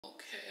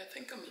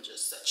think I'm gonna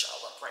just set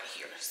y'all up right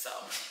here. So,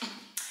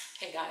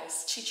 hey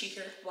guys, Chi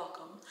here,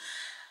 welcome.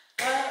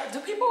 Do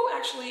people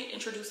actually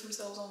introduce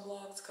themselves on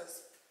vlogs?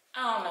 Because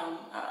I don't know,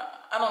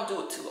 I don't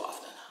do it too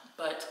often.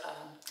 But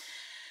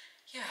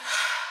yeah,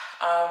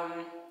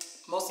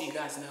 most of you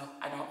guys know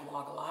I don't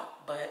vlog a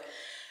lot, but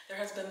there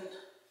has been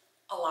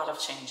a lot of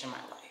change in my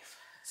life.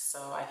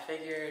 So I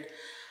figured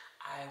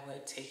I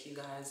would take you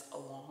guys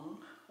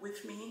along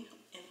with me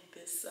in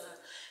this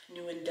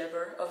new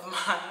endeavor of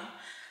mine.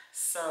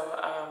 So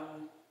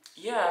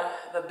yeah,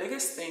 the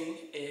biggest thing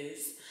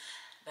is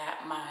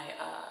that my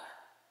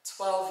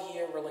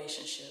 12-year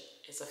relationship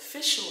is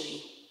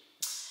officially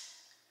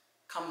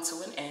come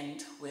to an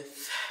end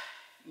with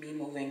me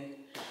moving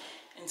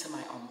into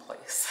my own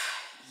place.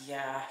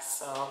 Yeah,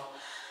 so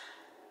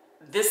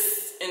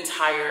this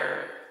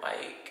entire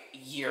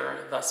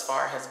year thus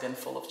far has been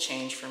full of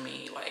change for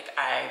me. Like,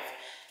 I've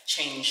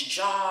changed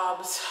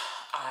jobs,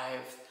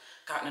 I've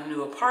gotten a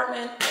new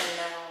apartment, and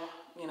now,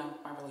 you know,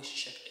 my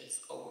relationship is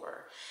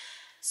over.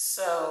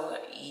 So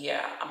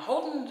yeah, I'm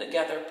holding it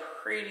together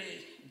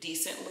pretty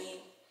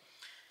decently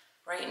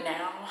right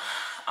now.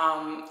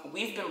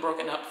 We've been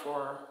broken up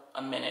for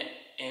a minute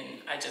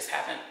and I just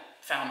haven't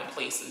found a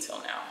place until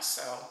now.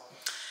 So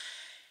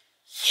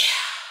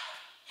yeah,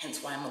 hence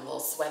why I'm a little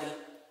sweaty.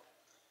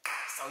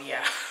 So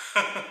yeah,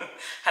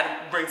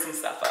 had to bring some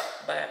stuff up.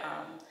 But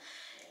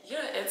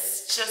yeah,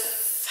 it's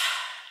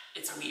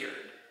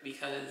weird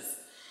because,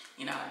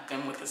 you know, I've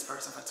been with this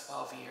person for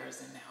 12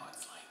 years and now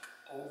it's like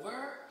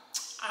over.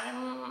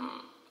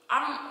 I'm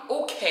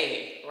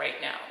okay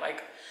right now.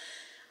 Like,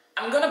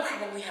 I'm gonna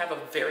probably have a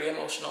very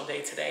emotional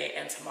day today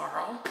and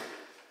tomorrow,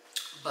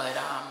 but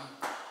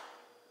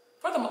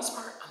for the most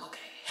part, I'm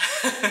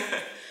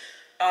okay.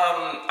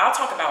 I'll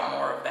talk about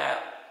more of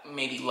that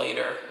maybe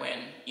later when,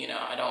 you know,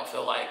 I don't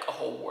feel like a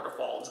whole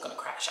waterfall is gonna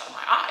crash out of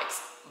my eyes.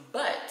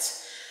 But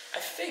I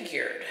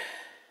figured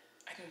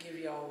I can give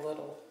y'all a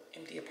little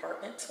empty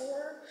apartment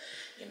tour,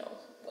 you know,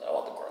 what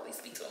all the girlies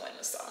be doing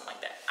or something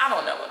like that. I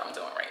don't know what I'm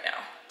doing right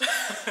now.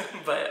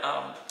 But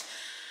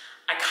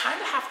I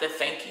kind of have to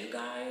thank you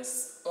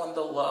guys on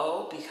the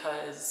low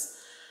because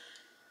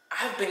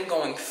I've been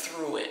going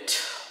through it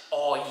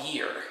all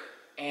year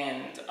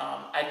and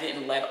I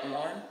didn't let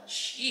on.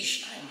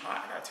 Sheesh, I am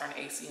hot. I gotta turn the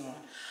AC on.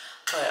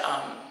 But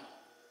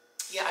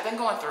yeah, I've been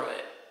going through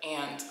it,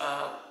 and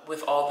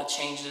with all the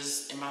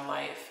changes in my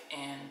life,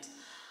 and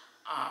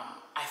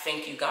I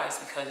thank you guys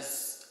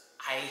because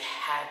I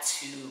had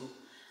to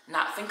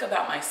not think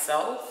about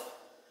myself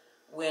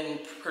when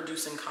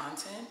producing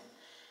content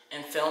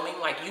and filming.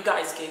 Like, you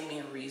guys gave me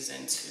a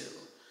reason to,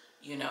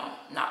 you know,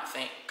 not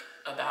think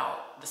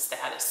about the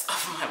status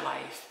of my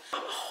life. I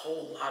have a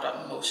whole lot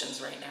of emotions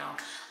right now.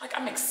 Like,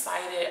 I'm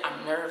excited,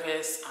 I'm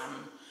nervous,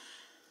 I'm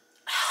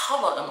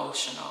hella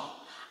emotional.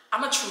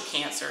 I'm a true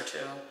Cancer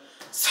too.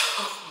 So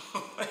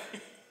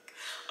like,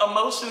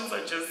 emotions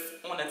are just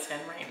on a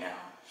 10 right now.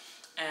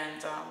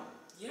 And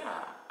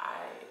yeah,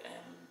 I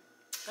am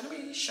gonna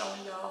be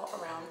showing y'all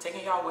around,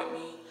 taking y'all with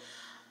me.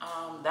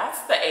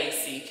 That's the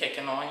AC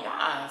kicking on,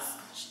 yes.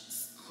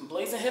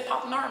 Blazing hip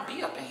hop and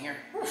R&B up in here.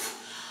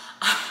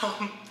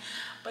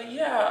 But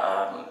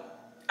yeah,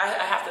 I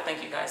have to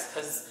thank you guys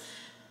because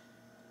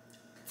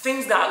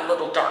things got a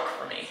little dark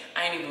for me.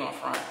 I ain't even gonna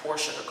front or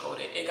sugarcoat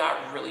it. It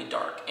got really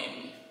dark,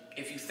 and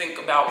if you think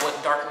about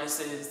what darkness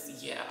is,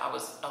 yeah, I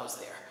was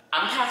there.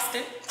 I'm past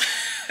it.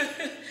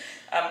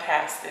 I'm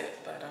past it,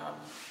 but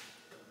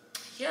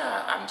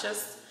yeah, I'm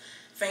just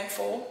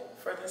thankful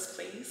for this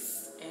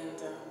place,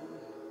 and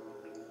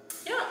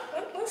yeah,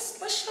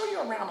 let's show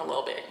you around a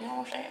little bit, you know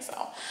what I'm saying?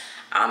 So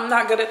I'm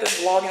not good at this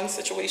vlogging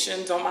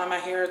situation. Don't mind my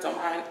hair, don't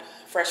mind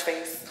fresh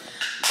face,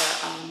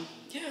 but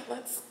yeah,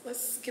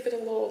 let's give it a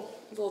little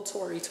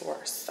toury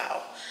tour.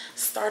 So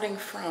starting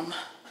from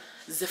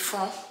the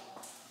front,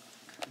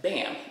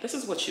 bam, this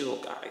is what you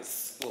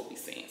guys will be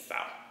seeing. So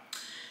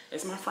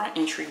it's my front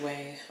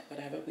entryway,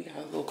 whatever. We got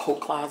a little coat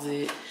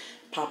closet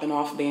popping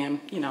off, bam,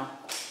 you know,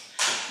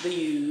 the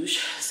huge.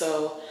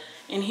 So,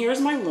 and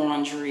here's my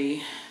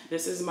laundry.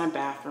 This is my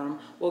bathroom.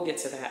 We'll get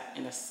to that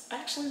in a,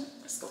 actually,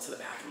 let's go to the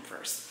bathroom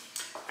first,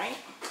 right?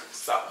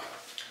 So,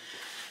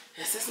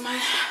 this is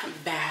my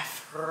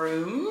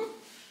bathroom.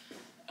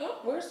 Oh,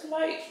 where's the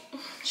light?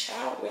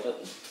 Child, with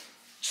it.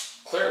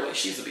 Clearly,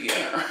 she's a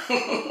beginner.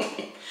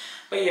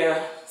 But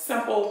yeah,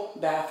 simple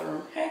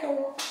bathroom. Hey,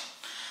 girl.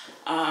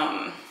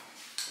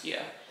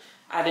 Yeah,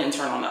 I didn't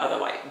turn on the other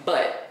light,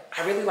 but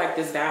I really like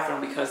this bathroom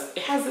because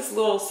it has this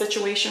little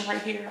situation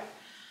right here.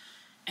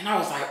 And I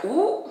was like,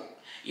 ooh,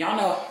 y'all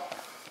know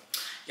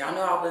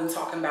I've been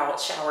talking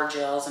about shower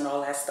gels and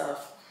all that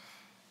stuff.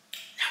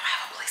 Now I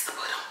have a place to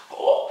put them.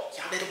 Oh,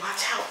 y'all better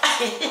watch out.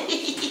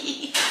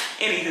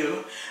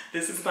 Anywho,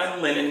 this is my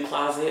linen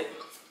closet,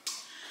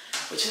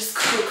 which is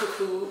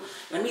cool.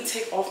 Let me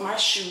take off my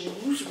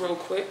shoes real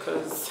quick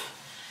because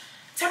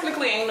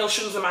technically ain't no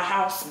shoes in my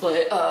house,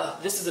 but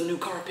this is a new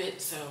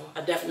carpet, so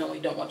I definitely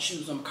don't want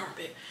shoes on the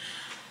carpet.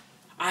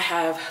 I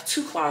have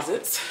 2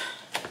 closets.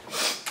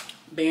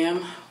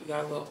 Bam, we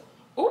got a little,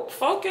 oh,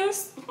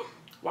 focus.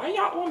 Why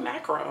y'all on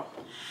macro?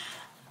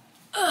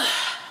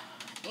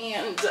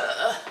 And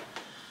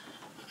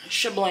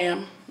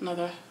shablam,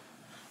 another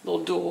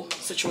little dual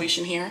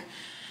situation here.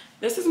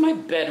 This is my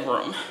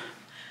bedroom.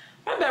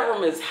 My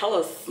bedroom is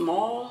hella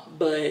small,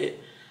 but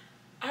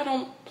I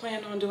don't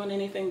plan on doing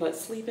anything but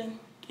sleeping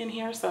in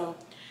here, so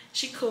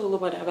she cool or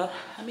whatever.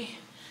 Let me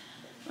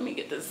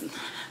get this.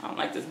 I don't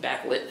like this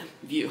backlit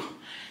view.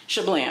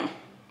 Shablam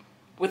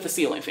with the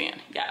ceiling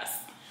fan. Yes,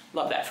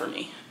 love that for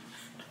me.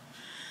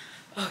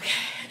 Okay,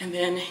 and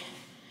then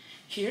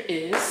here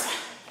is,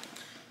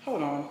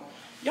 hold on.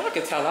 Y'all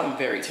can tell I'm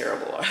very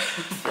terrible at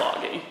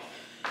vlogging,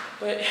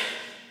 but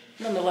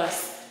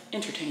nonetheless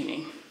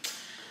entertaining.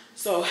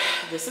 So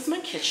this is my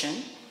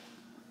kitchen.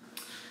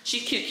 She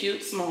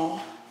cute, small,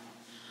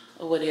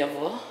 or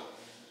whatever.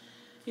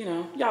 You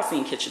know, y'all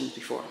seen kitchens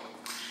before.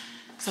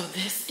 So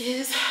this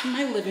is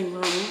my living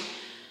room,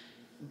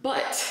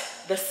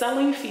 but the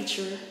selling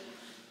feature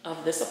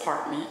of this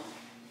apartment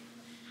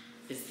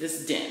is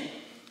this den.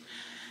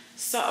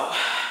 So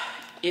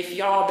if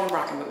y'all been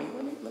rocking with me,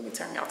 let me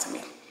turn y'all to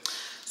me.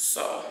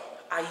 So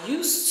I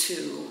used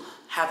to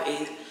have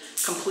a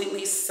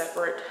completely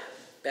separate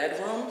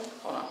bedroom.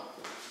 Hold on.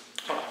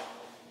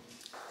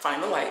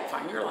 Find the light,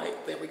 find your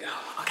light. There we go.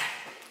 Okay,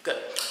 good.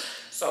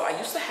 So I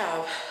used to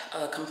have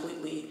a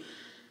completely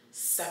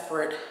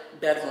separate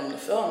bedroom to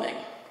filming.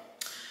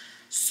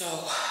 So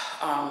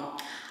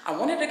I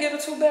wanted to get a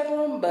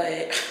 2-bedroom,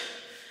 but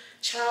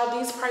child,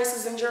 these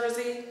prices in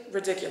Jersey,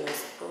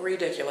 ridiculous.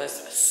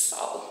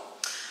 So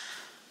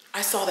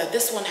I saw that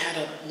this one had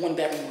a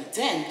 1-bedroom with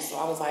den. So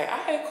I was like,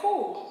 all right,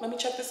 cool. Let me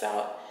check this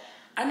out.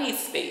 I need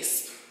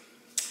space.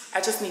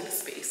 I just need the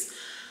space.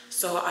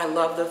 So I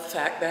love the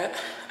fact that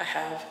I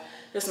have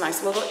this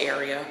nice little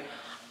area.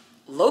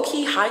 Low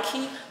key, high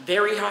key,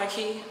 very high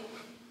key.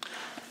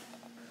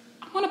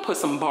 I want to put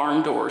some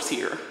barn doors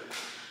here.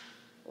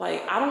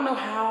 Like, I don't know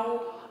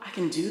how I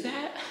can do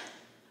that,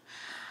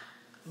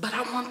 but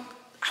I want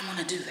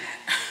to do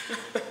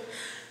that.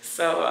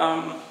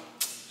 So,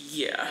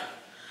 yeah.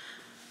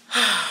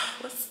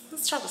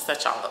 Let's try to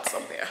set y'all up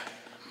somewhere.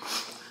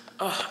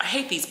 Oh, I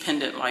hate these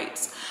pendant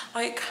lights.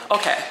 Like,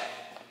 okay,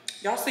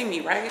 y'all see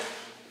me, right?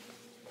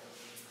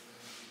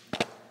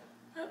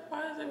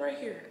 Why is it right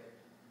here?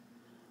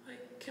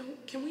 Like,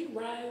 can we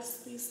rise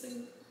these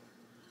things?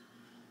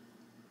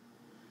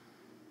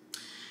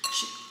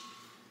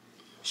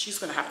 She's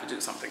gonna have to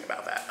do something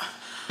about that.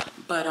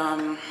 But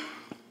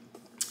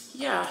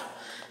yeah,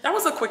 that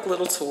was a quick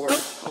little tour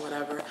or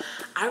whatever.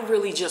 I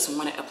really just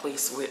wanted a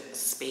place with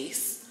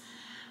space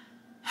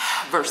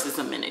versus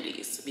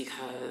amenities,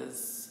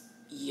 because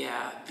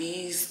yeah,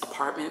 these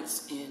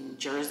apartments in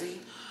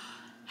Jersey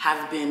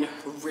have been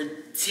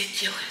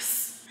ridiculous.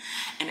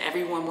 And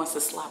everyone wants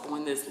to slap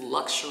on this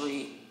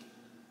luxury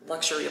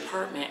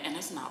apartment, and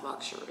it's not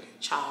luxury,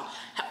 child.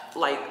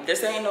 Like,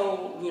 this ain't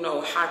no, you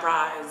know, high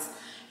rise,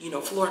 you know,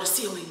 floor to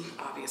ceiling,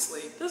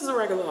 obviously. This is a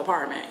regular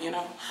apartment, you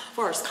know,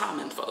 for us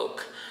common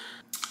folk.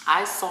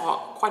 I saw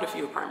quite a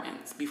few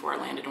apartments before I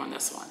landed on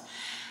this one.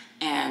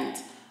 And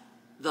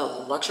the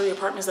luxury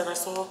apartments that I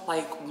saw,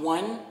 like,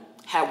 one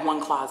had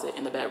 1 closet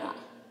in the bedroom.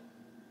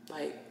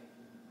 Like,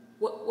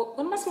 what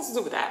am I supposed to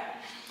do with that?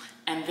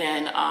 And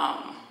then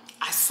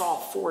I saw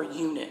 4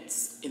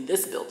 units in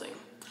this building.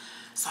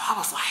 So I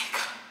was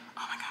like,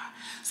 oh my God.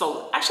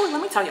 So actually,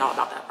 let me tell y'all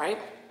about that, right?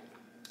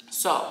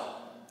 So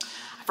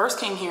I first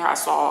came here, I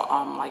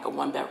saw like a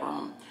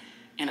 1-bedroom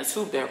and a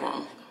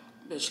 2-bedroom.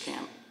 Bitch,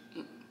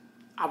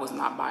 I was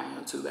not buying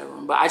a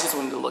 2-bedroom, but I just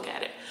wanted to look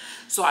at it.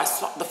 So I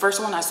saw, the first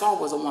one I saw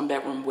was a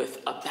 1-bedroom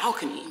with a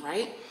balcony,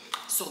 right?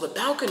 So the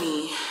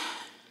balcony,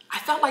 I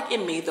felt like it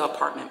made the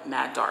apartment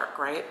mad dark,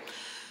 right?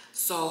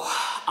 So,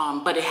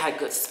 but it had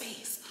good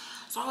space.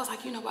 So I was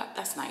like, you know what,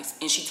 that's nice.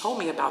 And she told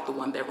me about the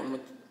 1-bedroom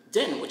with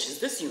den, which is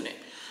this unit,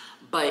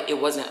 but it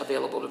wasn't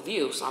available to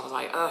view. So I was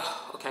like,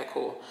 oh, okay,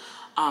 cool.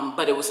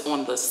 But it was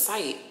on the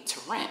site to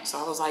rent. So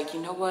I was like, you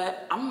know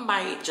what, I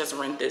might just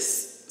rent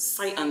this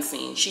sight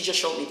unseen. She just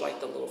showed me like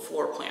the little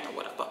floor plan or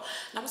whatever.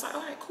 And I was like,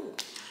 all right, cool.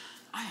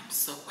 I am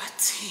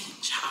sweating,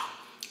 child.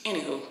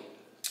 Anywho,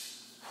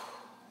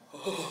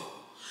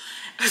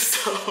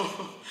 so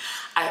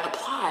I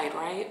applied,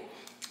 right?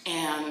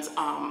 And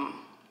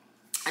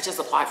I just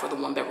applied for the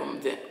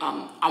 1-bedroom.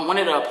 I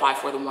wanted to apply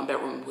for the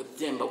 1-bedroom with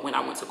den, but when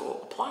I went to go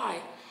apply,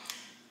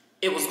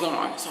 it was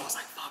gone. So I was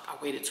like, fuck,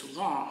 I waited too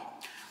long.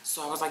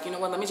 So I was like, you know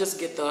what, let me just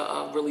get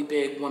the really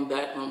big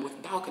 1-bedroom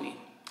with balcony.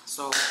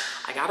 So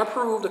I got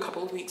approved a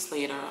couple of weeks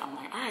later. I'm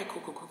like, all right,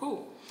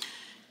 cool.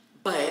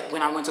 But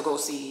when I went to go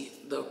see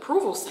the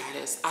approval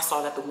status, I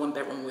saw that the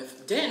 1-bedroom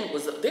with den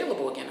was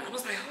available again. I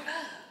was like, hold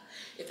up,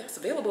 if that's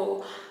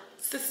available,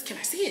 sis, can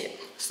I see it?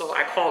 So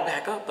I called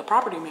back up the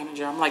property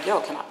manager. I'm like,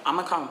 yo, I'm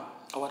gonna come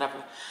or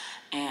whatever.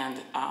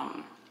 And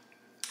I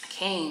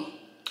came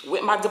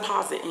with my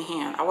deposit in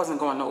hand. I wasn't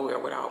going nowhere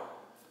without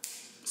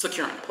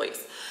securing a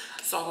place.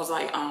 So I was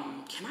like,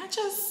 can I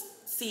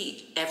just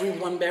see every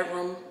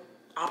 1-bedroom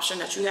option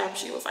that you have?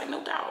 She was like,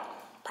 no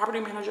doubt.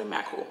 Property manager,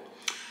 mad cool.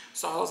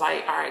 So I was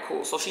like, all right,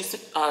 cool. So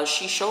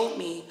she showed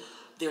me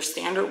their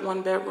standard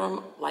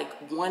 1-bedroom, like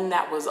one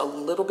that was a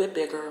little bit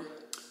bigger,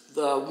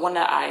 the one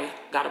that I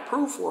got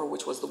approved for,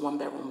 which was the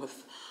 1-bedroom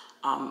with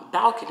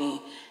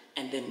balcony,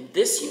 and then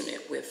this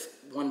unit with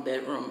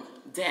 1-bedroom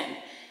den.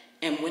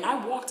 And when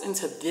I walked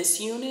into this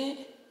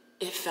unit,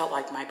 it felt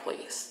like my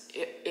place.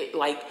 It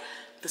like,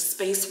 the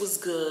space was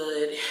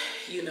good,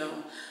 you know,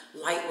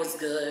 light was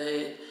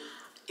good.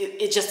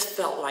 It just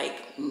felt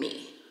like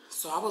me.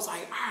 So I was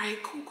like, all right,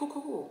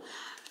 cool.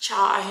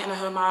 Child, I handed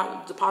her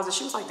my deposit.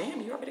 She was like,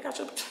 damn, you already got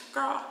your,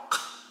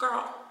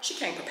 girl, she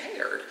came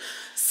prepared.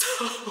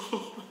 So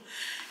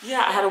yeah,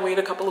 I had to wait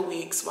a couple of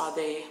weeks while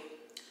they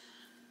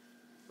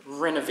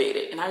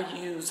renovated. And I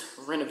use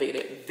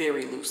renovated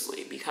very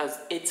loosely because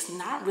it's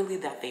not really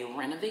that they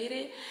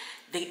renovated,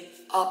 they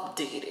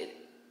updated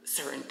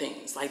certain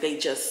things. Like they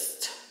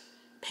just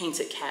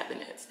painted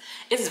cabinets.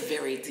 It's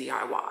very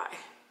DIY,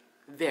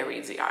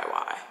 very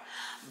DIY.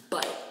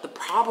 But the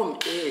problem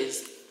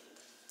is,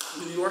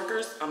 New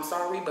Yorkers, I'm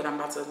sorry, but I'm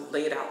about to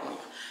lay it out on you.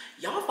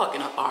 Y'all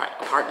fucking up our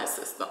apartment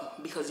system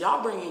because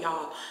y'all bringing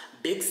y'all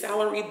big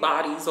salary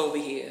bodies over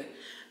here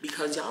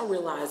because y'all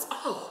realize,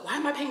 oh, why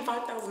am I paying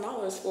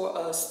 $5,000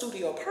 for a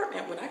studio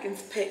apartment when I can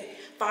pay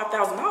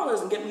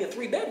 $5,000 and get me a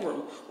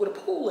 3-bedroom with a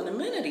pool and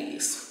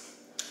amenities?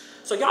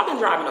 So y'all been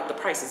driving up the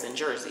prices in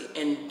Jersey,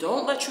 and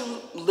don't let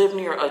you live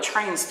near a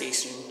train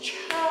station.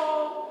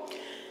 Child,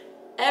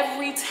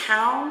 every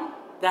town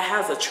that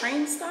has a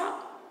train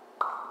stop,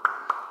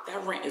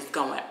 that rent is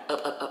going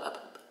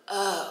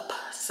up.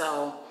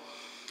 So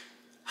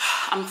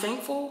I'm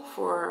thankful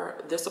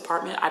for this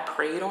apartment. I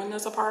prayed on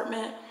this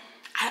apartment.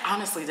 I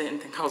honestly didn't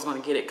think I was gonna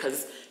get it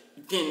because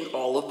then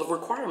all of the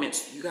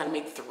requirements, you gotta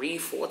make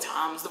 3-4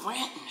 times the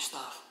rent and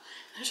stuff.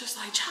 And it's just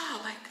like,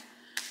 child, like,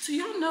 do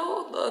y'all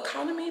know the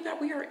economy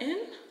that we are in?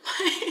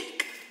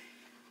 Like,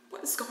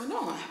 what is going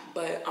on?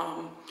 But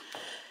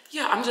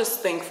yeah, I'm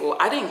just thankful.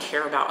 I didn't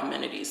care about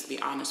amenities, to be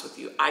honest with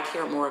you. I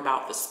care more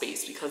about the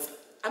space because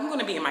I'm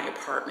gonna be in my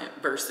apartment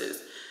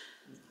versus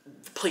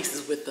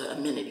places with the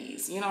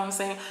amenities. You know what I'm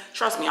saying?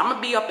 Trust me, I'm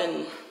gonna be up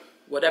in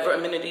whatever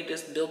amenity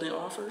this building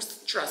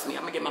offers. Trust me,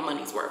 I'm gonna get my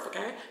money's worth,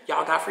 okay?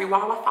 Y'all got free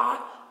Wi-Fi?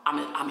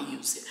 I'm gonna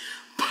use it.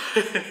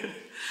 But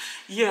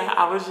yeah,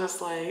 I was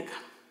just like,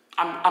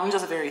 I'm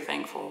just very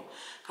thankful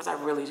because I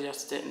really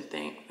just didn't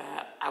think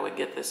that I would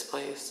get this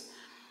place.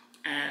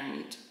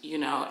 And, you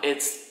know,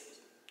 it's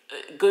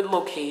a good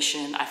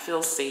location. I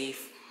feel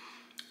safe,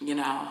 you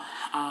know.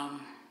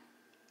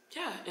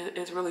 Yeah,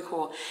 it's really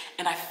cool.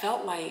 And I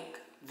felt like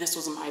this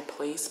was my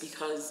place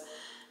because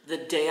the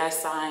day I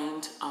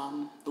signed,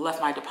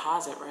 left my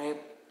deposit, right?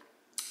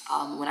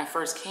 When I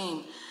first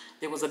came,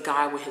 there was a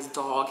guy with his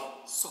dog,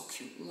 so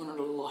cute, one of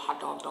the little hot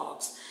dog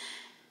dogs.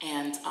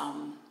 And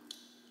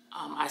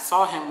I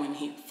saw him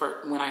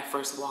when I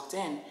first walked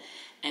in,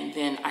 and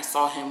then I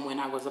saw him when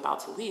I was about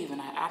to leave,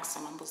 and I asked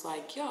him, I was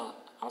like,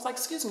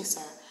 excuse me,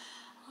 sir.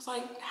 I was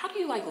like, how do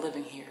you like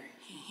living here?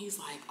 He's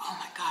like, oh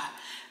my God,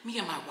 me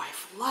and my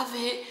wife love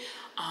it.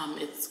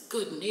 It's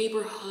good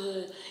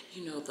neighborhood.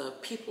 You know, the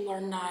people are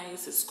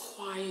nice. It's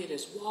quiet.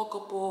 It's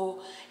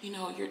walkable. You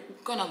know, you're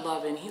gonna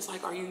love it. And he's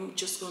like, are you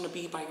just gonna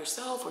be by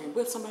yourself? Or are you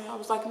with somebody? I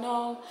was like,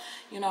 no,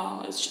 you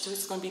know, it's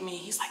just gonna be me.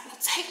 He's like, well,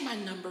 take my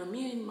number.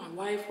 Me and my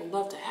wife will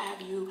love to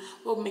have you.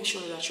 We'll make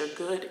sure that you're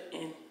good.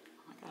 And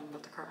oh my God, I'm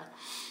about to cry.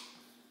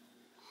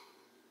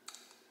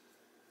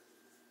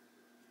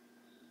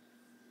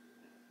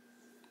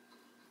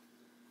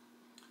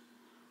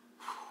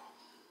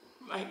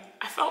 Like,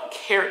 I felt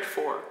cared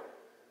for,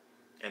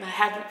 and I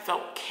hadn't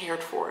felt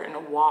cared for in a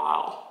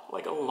while,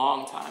 like a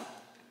long time.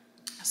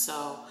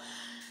 So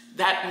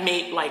that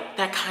made, like,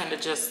 that kind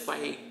of just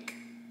like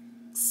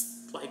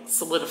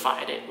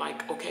solidified it.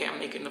 Like, okay, I'm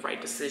making the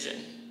right decision,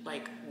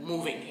 like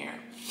moving here.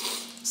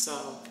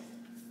 So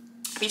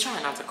I be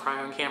trying not to cry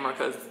on camera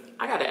because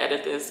I gotta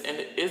edit this, and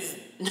it is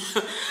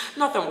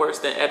nothing worse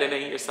than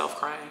editing yourself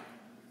crying.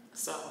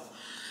 So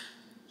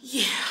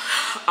yeah,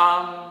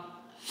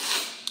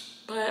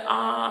 but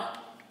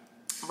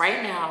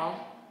right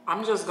now,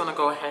 I'm just gonna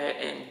go ahead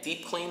and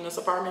deep clean this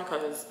apartment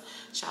because,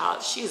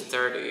 child, she's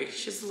dirty.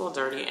 She's a little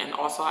dirty. And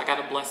also, I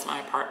gotta bless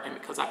my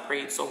apartment because I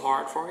prayed so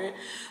hard for it.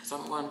 So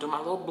I'm gonna do my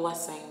little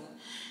blessing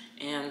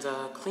and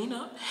clean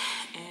up.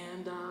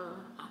 And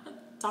I'm gonna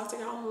talk to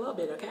y'all in a little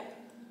bit, okay?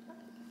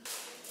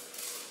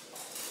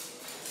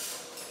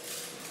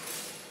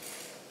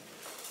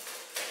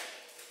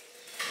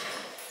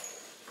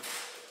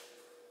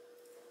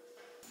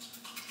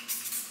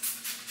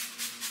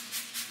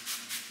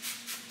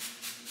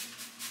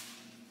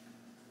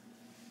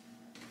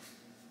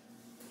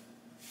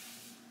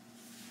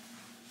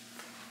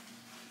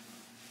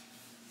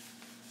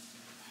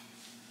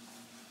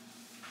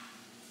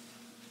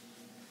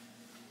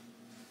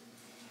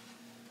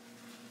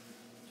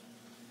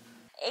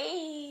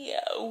 Hey,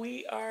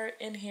 we are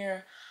in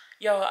here.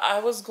 Yo, I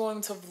was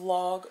going to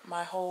vlog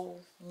my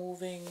whole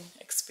moving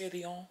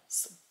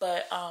experience,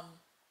 but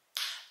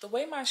the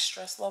way my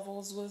stress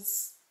levels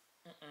was,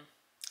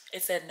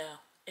 it said no.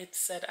 It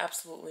said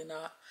absolutely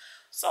not.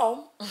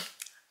 So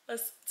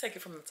let's take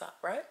it from the top,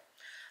 right?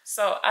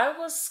 So I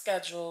was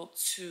scheduled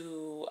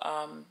to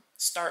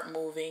start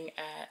moving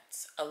at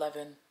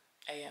 11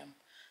 a.m.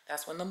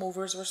 That's when the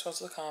movers were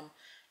supposed to come.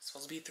 It's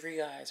supposed to be 3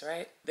 guys,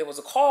 right? There was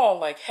a call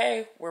like,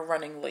 hey, we're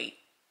running late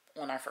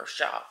on our first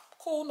job.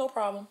 Cool, no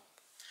problem.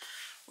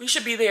 We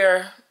should be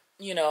there,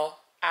 you know,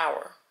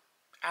 hour.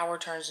 Hour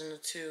turns into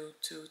 2,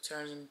 2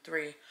 turns into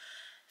 3.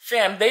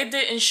 Fam, they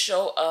didn't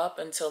show up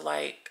until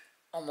like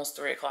almost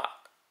 3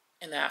 o'clock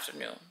in the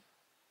afternoon.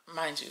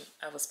 Mind you,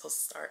 I was supposed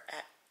to start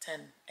at 10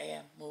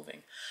 a.m.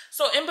 moving.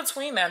 So in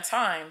between that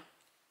time,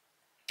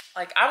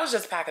 like I was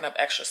just packing up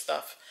extra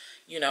stuff,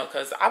 you know,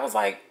 because I was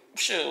like,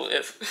 shoot,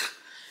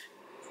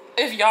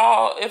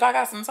 if I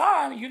got some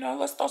time, you know,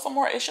 let's throw some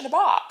more ish in the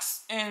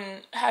box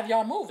and have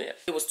y'all move it.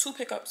 It was 2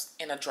 pickups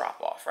and a drop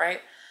off,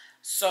 right?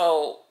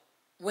 So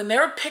when they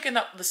were picking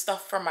up the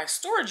stuff from my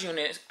storage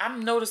unit,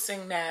 I'm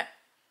noticing that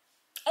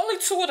only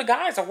 2 of the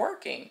guys are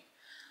working.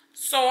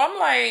 So I'm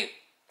like,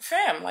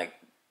 fam, like,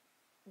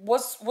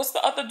 what's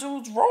the other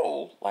dude's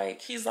role?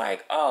 Like, he's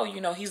like, oh,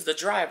 you know, he's the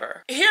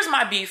driver. Here's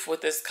my beef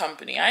with this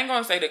company. I ain't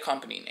gonna say the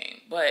company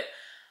name, but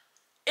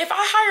if I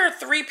hire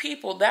 3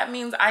 people, that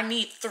means I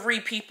need 3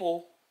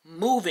 people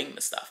moving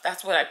the stuff.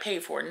 That's what I pay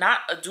for,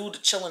 not a dude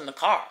to chill in the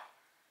car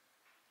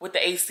with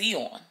the AC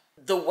on.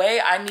 The way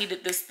I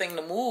needed this thing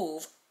to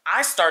move,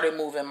 I started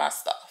moving my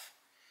stuff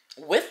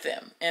with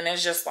them. And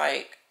it's just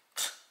like,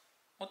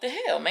 what the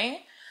hell, man?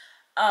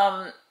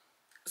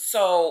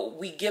 So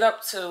we get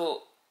up to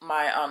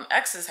my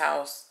ex's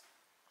house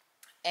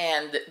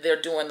and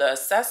they're doing the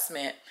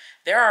assessment.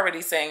 They're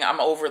already saying I'm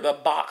over the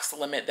box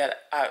limit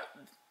that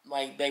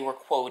they were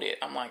quoted.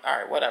 I'm like, all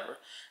right, whatever.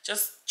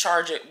 Just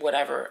charge it,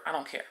 whatever. I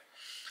don't care.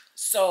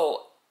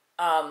 So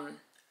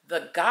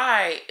the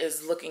guy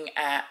is looking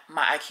at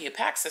my IKEA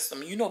pack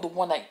system. You know, the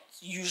one that's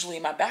usually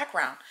in my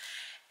background.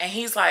 And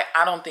he's like,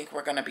 I don't think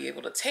we're going to be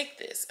able to take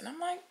this. And I'm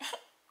like,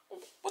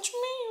 what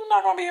you mean you're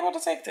not going to be able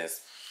to take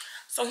this?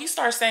 So he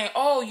starts saying,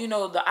 oh, you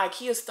know, the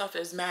IKEA stuff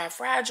is mad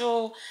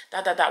fragile,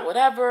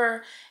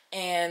 whatever.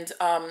 And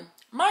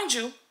mind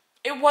you,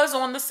 it was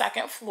on the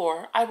 2nd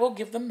floor. I will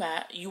give them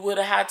that. You would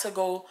have had to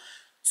go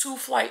 2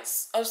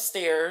 flights of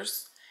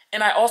stairs.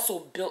 And I also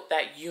built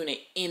that unit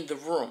in the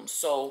room.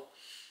 So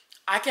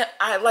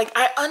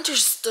I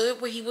understood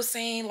what he was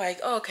saying.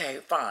 Like, okay,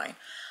 fine.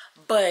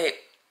 But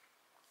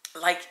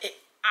like,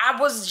 I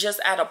was just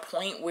at a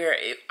point where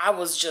I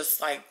was just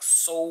like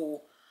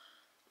so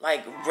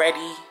like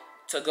ready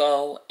to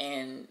go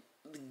and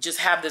just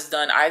have this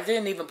done. I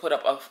didn't even put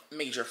up a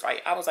major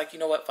fight. I was like, you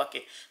know what, fuck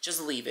it,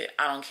 just leave it,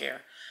 I don't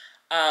care.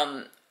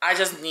 I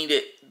just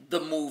needed the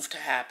move to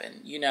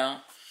happen, you know.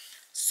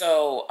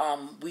 So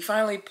we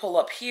finally pull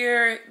up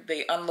here,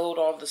 they unload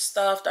all the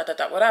stuff,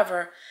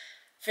 whatever.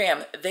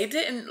 Fam, they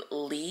didn't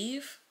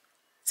leave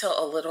till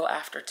a little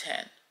after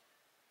 10.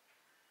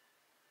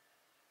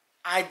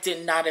 I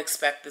did not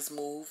expect this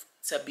move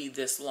to be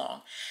this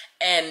long.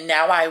 And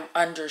now I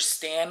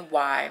understand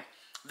why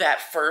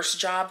that first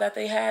job that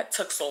they had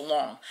took so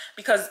long.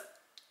 Because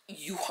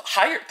you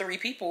hired 3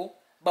 people,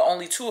 but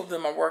only 2 of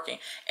them are working.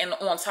 And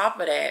on top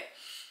of that,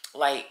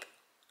 like,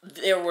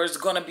 there was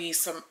going to be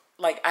some,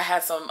 like, I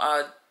had some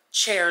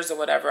chairs or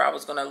whatever I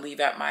was going to leave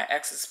at my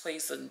ex's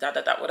place and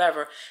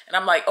whatever. And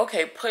I'm like,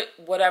 okay, put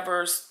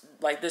whatever's,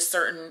 like, this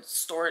certain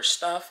storage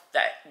stuff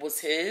that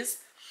was his,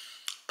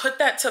 put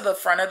that to the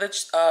front of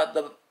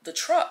the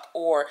truck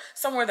or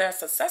somewhere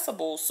that's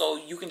accessible so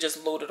you can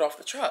just load it off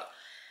the truck.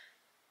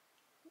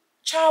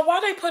 Child, why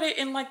they put it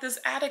in like this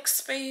attic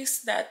space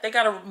that they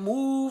gotta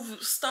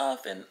move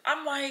stuff? And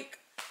I'm like,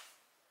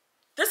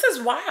 this is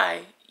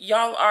why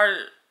y'all are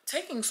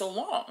taking so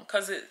long,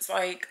 because it's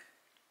like,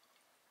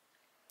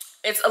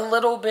 it's a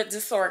little bit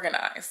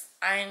disorganized.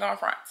 I ain't gonna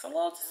front, it's a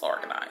little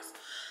disorganized.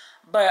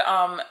 But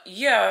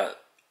yeah,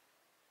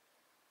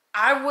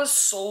 I was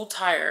so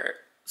tired.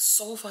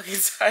 So fucking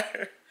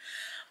tired.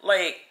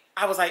 Like,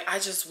 I was like, I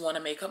just want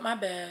to make up my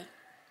bed,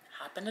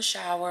 hop in the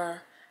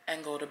shower,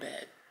 and go to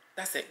bed.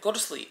 That's it. Go to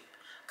sleep.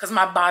 Because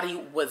my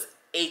body was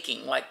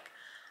aching. Like,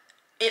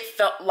 it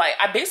felt like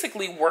I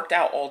basically worked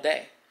out all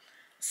day.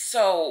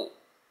 So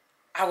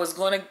I was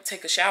going to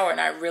take a shower and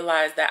I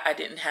realized that I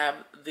didn't have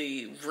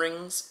the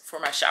rings for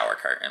my shower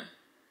curtain.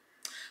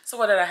 So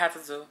what did I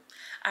have to do?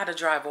 I had to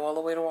drive all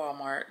the way to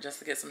Walmart just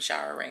to get some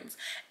shower rings.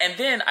 And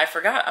then I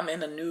forgot I'm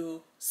in a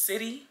new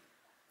city.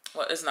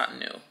 Well, it's not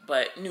new,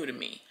 but new to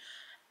me.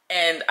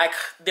 And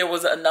there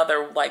was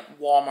another like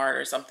Walmart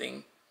or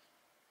something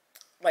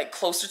like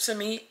closer to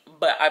me,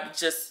 but I'm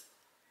just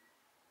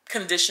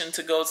conditioned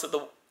to go to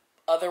the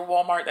other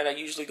Walmart that I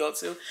usually go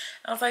to. And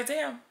I was like,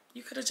 damn,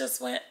 you could have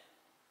just went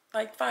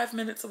like 5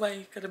 minutes away.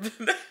 You could have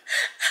been at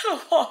a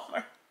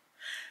Walmart.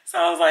 So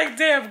I was like,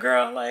 damn,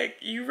 girl, like,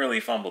 you really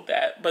fumbled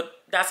that. But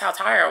that's how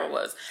tired I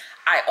was.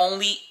 I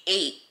only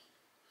ate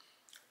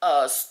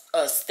a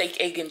steak,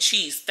 egg, and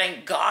cheese.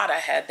 Thank God I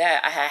had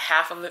that. I had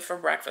half of it for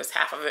breakfast,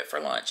 half of it for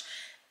lunch.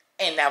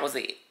 And that was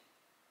it.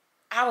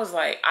 I was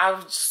like, I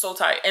was so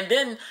tired. And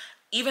then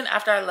even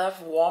after I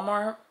left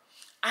Walmart,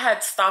 I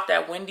had stopped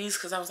at Wendy's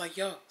because I was like,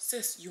 yo,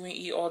 sis, you ain't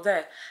eat all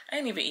day. I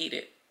didn't even eat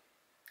it.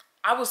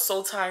 I was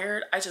so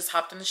tired. I just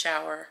hopped in the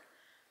shower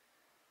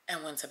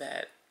and went to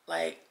bed.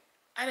 Like,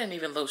 I didn't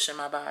even lotion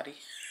my body.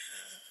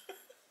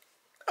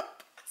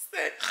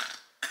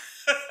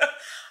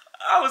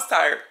 I was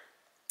tired.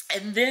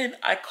 And then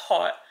I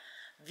caught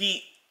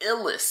the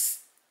illest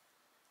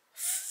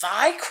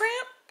thigh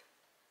cramp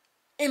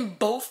in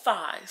both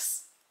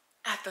thighs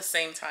at the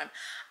same time.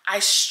 I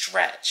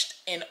stretched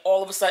and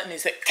all of a sudden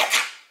it said,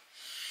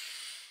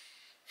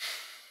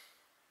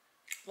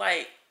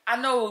 like, I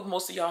know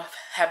most of y'all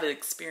have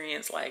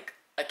experienced like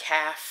a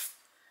calf,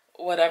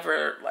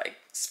 whatever, like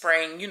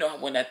sprain, you know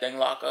when that thing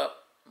lock up.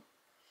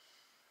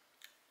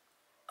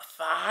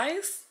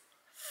 Thighs?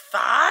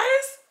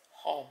 Thighs?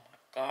 Oh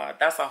my God,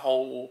 that's a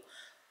whole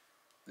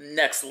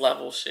next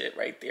level shit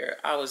right there.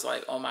 I was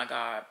like, oh my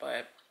God.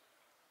 But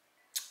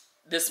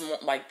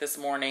this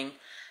morning,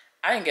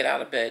 I didn't get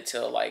out of bed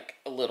till like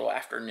a little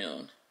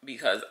afternoon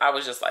because I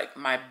was just like,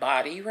 my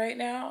body right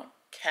now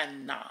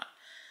cannot.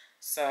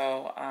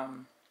 So,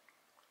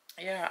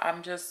 yeah,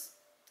 I'm just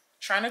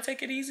trying to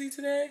take it easy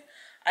today.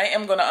 I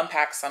am going to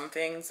unpack some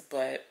things,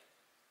 but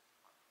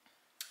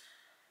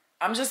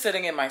I'm just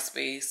sitting in my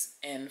space.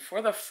 And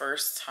for the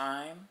first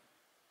time,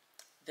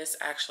 this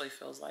actually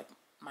feels like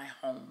my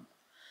home.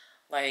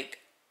 Like,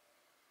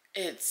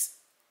 it's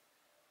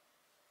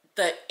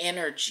the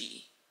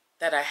energy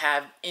that I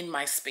have in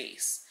my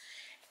space.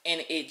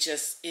 And it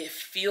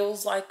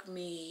feels like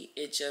me.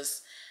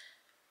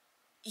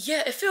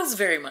 Yeah, it feels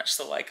very much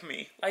so like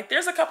me. Like,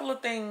 there's a couple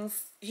of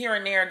things here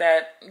and there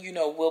that, you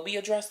know, will be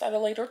addressed at a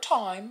later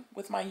time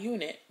with my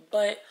unit.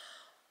 But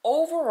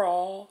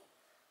overall,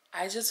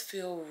 I just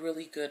feel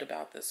really good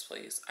about this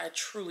place. I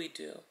truly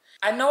do.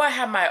 I know I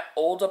had my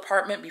old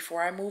apartment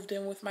before I moved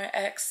in with my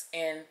ex,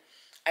 and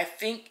I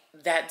think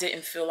that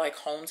didn't feel like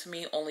home to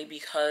me only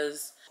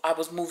because I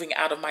was moving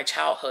out of my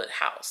childhood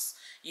house,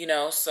 you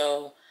know,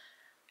 so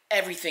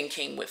everything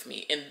came with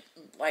me. And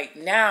like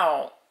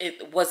now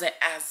it wasn't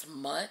as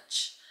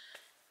much,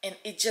 and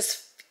it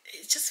just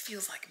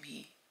feels like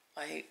me.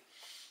 Like,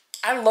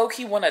 I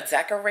low-key want to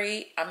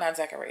decorate. I'm not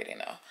decorating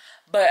though,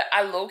 but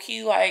I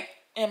low-key like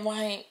am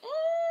like,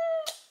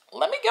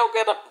 let me go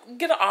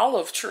get an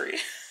olive tree.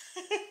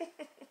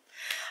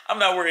 I'm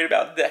not worried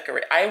about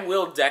decorate. I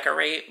will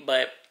decorate,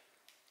 but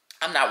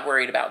I'm not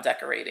worried about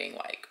decorating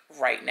like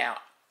right now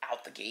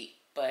out the gate.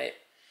 But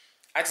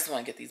I just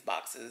want to get these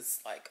boxes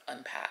like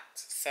unpacked.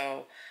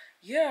 So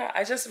yeah,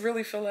 I just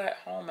really feel at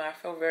home. I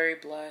feel very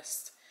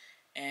blessed,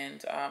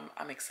 and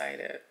I'm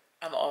excited.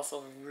 I'm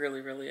also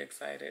really, really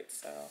excited.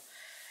 So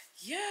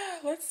yeah,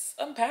 let's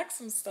unpack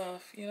some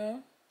stuff, you know,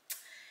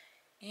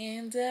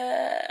 and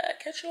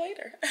catch you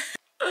later.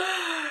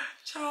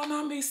 Child,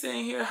 not me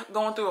sitting here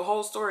going through a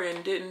whole story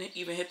and didn't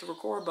even hit the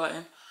record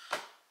button.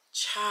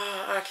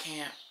 Child, I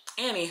can't.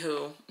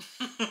 Anywho,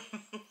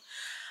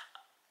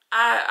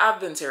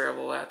 I've been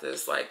terrible at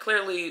this. Like,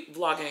 clearly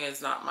vlogging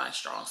is not my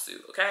strong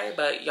suit, okay?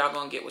 But y'all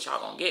gonna get what y'all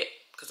gonna get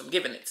because I'm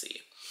giving it to you.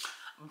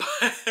 But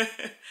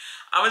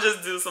I'm gonna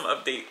just do some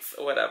updates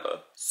or whatever.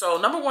 So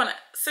number one,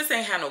 sis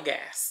ain't had no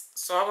gas.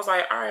 So I was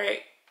like, all right,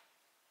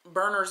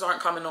 burners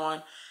aren't coming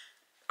on.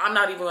 I'm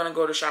not even gonna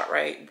go to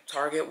ShopRite,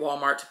 Target,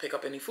 Walmart to pick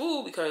up any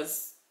food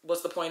because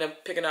what's the point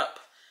of picking up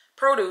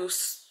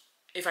produce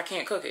if I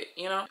can't cook it,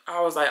 you know?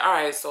 I was like, all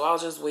right, so I'll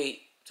just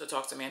wait to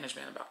talk to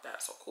management about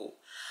that. So cool.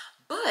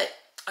 But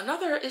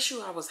another issue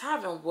I was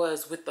having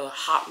was with the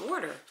hot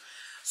water.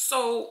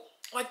 So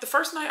like the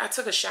first night I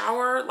took a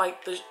shower, like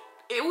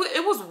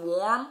it was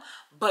warm,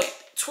 but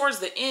towards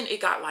the end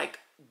it got like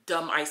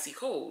dumb icy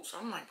cold. So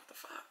I'm like, what the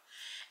fuck?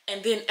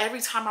 And then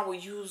every time I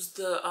would use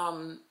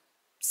the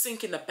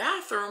sink in the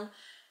bathroom,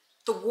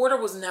 the water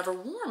was never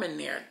warm in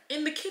there.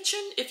 In the kitchen,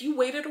 if you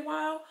waited a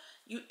while,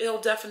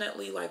 it'll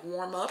definitely like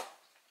warm up.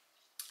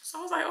 So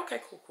I was like, okay,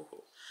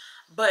 cool.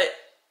 But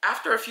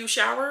after a few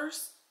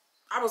showers,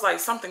 I was like,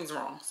 something's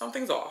wrong.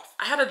 Something's off.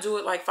 I had to do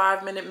it like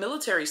 5-minute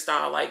military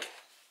style, like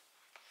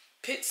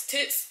pits,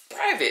 tits,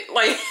 private.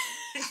 Like,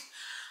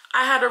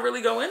 I had to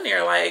really go in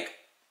there like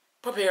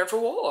prepared for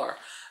war.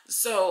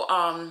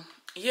 So,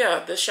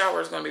 yeah, this shower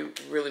is going to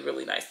be really,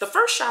 really nice. The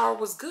first shower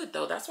was good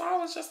though. That's why I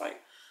was just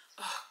like,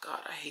 oh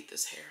God, I hate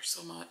this hair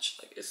so much.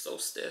 Like, it's so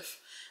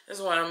stiff.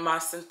 It's one of my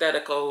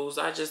syntheticals.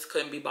 I just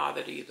couldn't be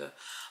bothered either.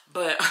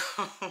 But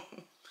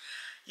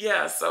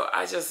yeah, so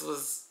I just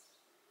was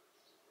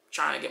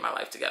trying to get my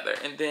life together.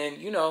 And then,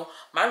 you know,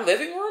 my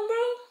living room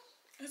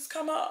though, it's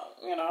come up,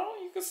 you know,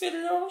 you can see the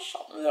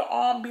little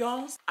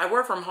ambiance. I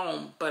work from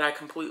home, but I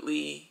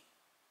completely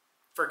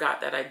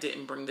forgot that I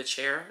didn't bring the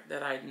chair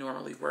that I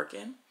normally work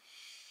in.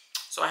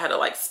 So I had to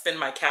like spin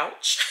my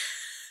couch.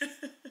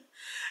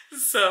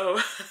 So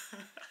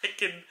I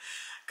can,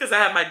 because I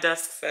have my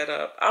desk set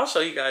up. I'll show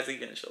you guys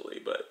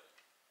eventually, but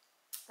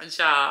and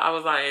child, I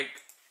was like,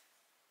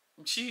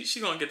 she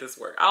gonna get this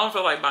work. I don't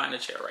feel like buying a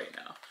chair right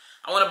now.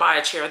 I want to buy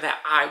a chair that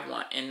I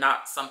want and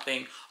not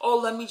something, oh,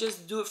 let me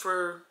just do it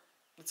for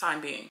the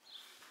time being.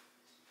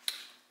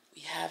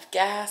 We have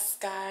gas,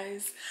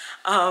 guys.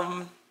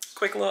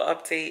 Quick little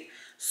update.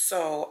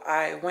 So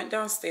I went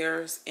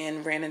downstairs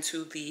and ran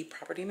into the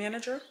property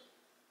manager.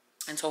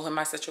 and told him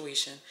my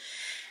situation.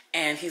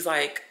 And he's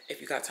like,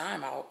 if you got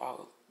time,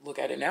 I'll look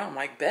at it now. I'm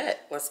like,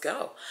 bet, let's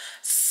go.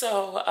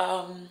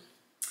 So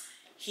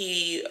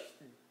he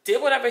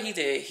did whatever he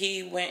did.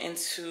 He went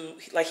into,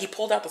 like, he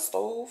pulled out the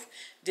stove,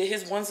 did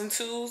his 1s and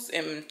 2s,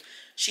 and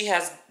she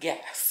has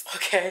gas,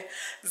 okay?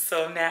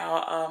 So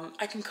now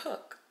I can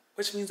cook,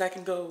 which means I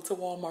can go to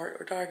Walmart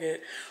or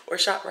Target or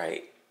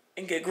ShopRite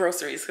and get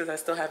groceries, because I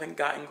still haven't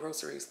gotten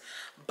groceries.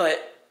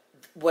 But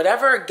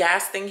whatever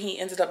gas thing he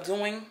ended up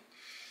doing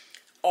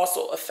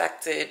also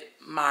affected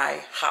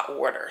my hot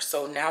water.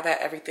 So now that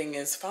everything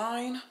is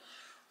fine,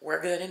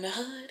 we're good in the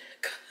hood.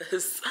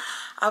 Because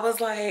I was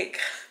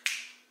like,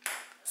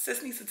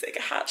 sis needs to take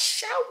a hot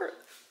shower.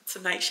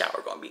 Tonight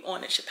shower gonna be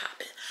on and shit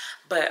popping.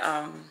 But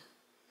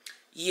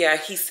yeah,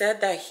 he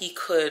said that he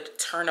could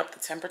turn up the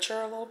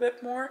temperature a little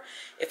bit more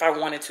if I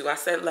wanted to. I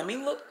said, let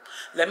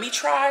me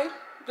try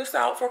this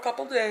out for a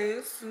couple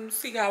days and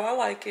see how I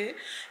like it.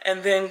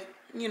 And then,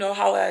 you know,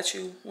 holla at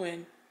you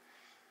when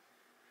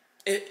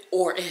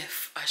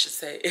if I should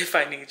say, if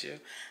I need you.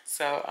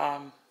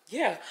 So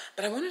yeah,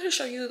 but I wanted to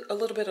show you a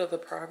little bit of the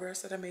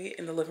progress that I made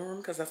in the living room,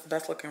 because that's the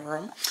best looking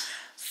room.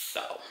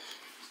 So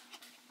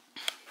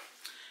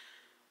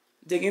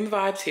digging the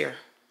vibes here.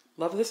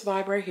 Love this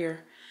vibe right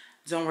here.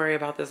 Don't worry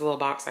about this little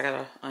box. I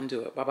gotta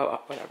undo it, blah, blah, blah,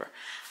 whatever.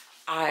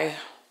 I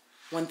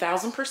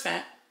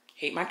 1000%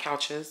 hate my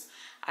couches.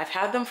 I've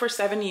had them for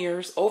 7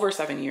 years, over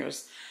 7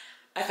 years.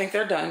 I think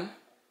they're done.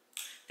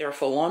 They're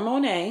full on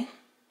Monet.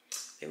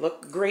 They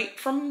look great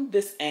from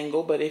this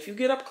angle, but if you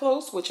get up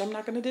close, which I'm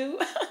not gonna do,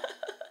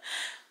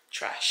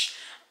 trash.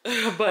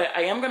 But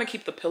I am gonna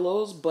keep the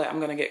pillows, but I'm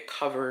gonna get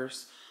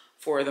covers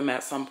for them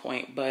at some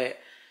point. But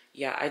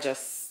yeah, I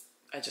just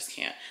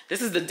can't.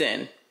 This is the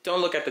den. Don't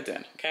look at the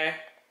den, okay?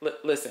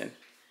 Listen,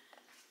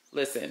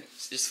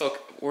 just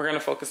we're gonna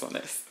focus on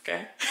this,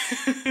 okay?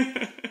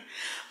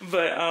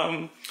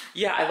 But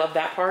yeah, I love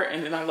that part,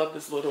 and then I love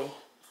this little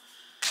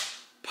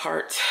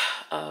part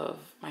of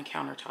my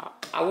countertop.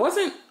 I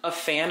wasn't a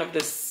fan of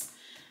this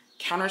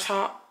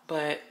countertop,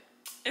 but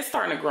it's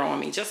starting to grow on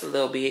me just a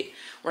little bit.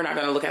 We're not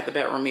gonna look at the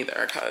bedroom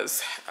either,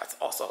 because that's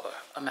also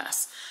a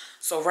mess.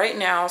 So right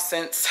now,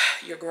 since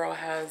your girl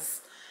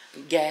has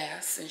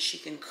gas and she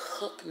can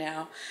cook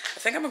now, I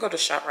think I'm gonna go to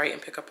ShopRite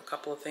and pick up a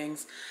couple of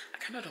things. I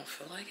kind of don't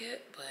feel like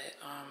it, but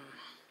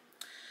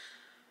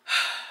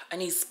I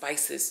need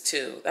spices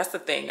too. That's the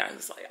thing. I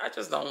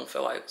just don't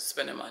feel like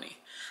spending money.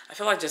 I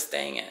feel like just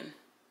staying in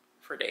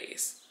for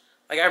days.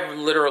 Like, I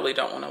literally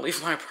don't want to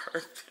leave my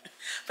apartment,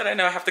 but I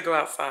know I have to go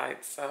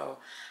outside. So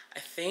I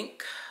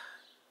think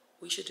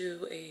we should do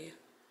where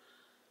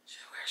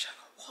should I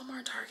go?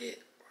 Walmart,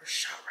 Target, or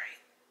ShopRite?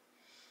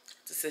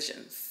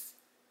 Decisions.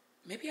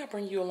 Maybe I'll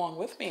bring you along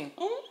with me.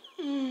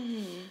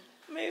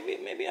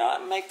 Maybe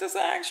I'll make this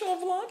an actual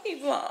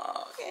vloggy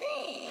vlog.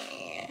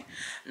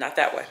 Not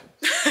that way.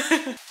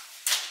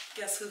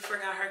 Guess who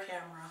forgot her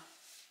camera?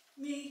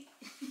 Me.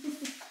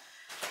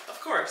 Of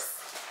course.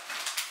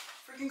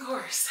 Freaking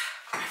course.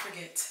 I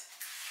forget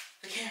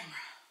the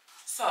camera.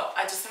 So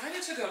I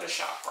decided to go to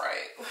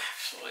ShopRite.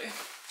 Actually,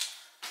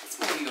 let's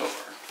move you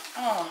over.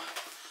 Oh,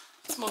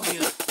 let's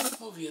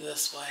move you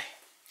this way,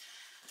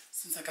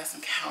 since I got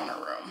some counter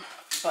room.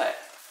 But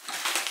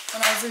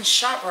when I was in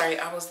ShopRite,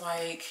 I was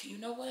like, you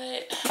know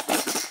what?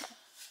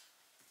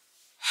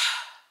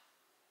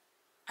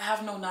 I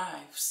have no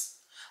knives.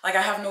 Like,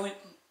 I have no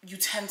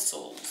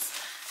utensils.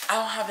 I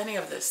don't have any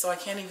of this, so I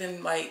can't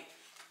even like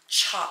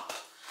chop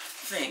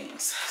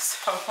things.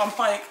 So I'm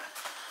like,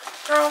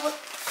 girl,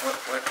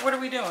 what are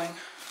we doing?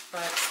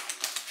 But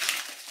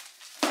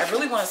I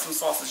really wanted some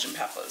sausage and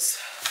peppers,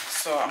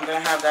 so I'm gonna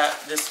have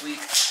that this week.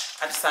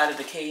 I decided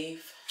to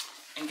cave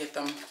and get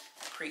them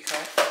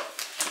pre-cut.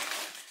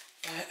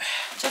 But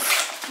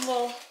just a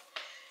little,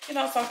 you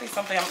know, something.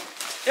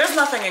 There's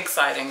nothing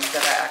exciting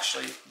that I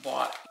actually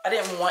bought. I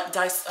didn't want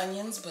diced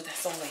onions, but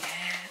that's all they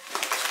had.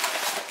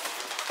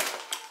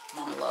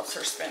 Mama loves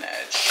her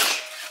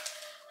spinach,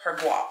 her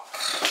guac,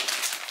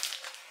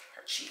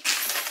 her cheese.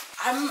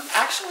 I'm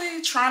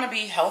actually trying to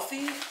be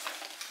healthy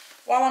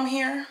while I'm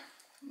here.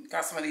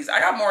 Got some of these. I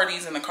got more of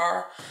these in the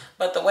car,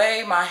 but the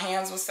way my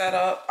hands was set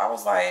up, I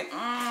was like,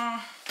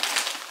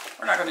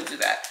 we're not gonna do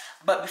that.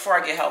 But before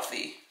I get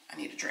healthy, I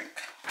need to drink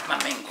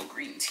my mango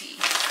green tea.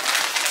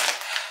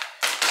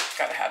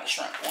 Gotta have the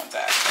shrimp on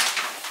that.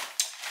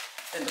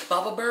 Then the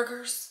Bubba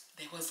burgers,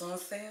 they was on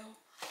sale.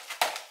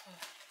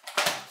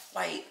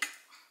 Like,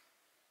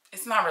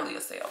 it's not really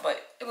a sale,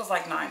 but it was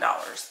like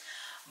 $9.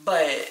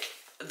 But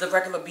the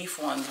regular beef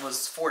ones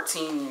was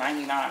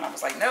 $14.99. I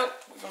was like, nope,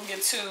 we're gonna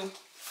get 2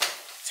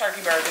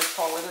 turkey burgers,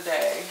 call it a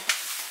day.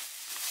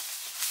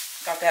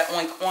 Got that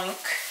oink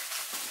oink.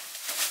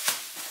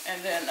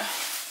 And then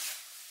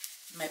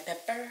my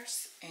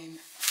peppers and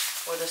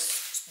for the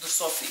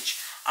sausage.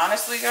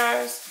 Honestly,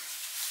 guys,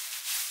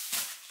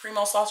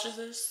 Primo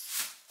sausages,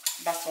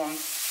 best ones,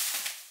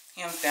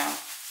 hands down.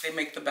 They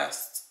make the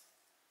best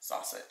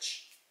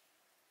sausage.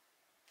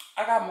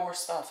 I got more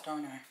stuff,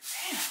 don't I?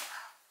 Damn.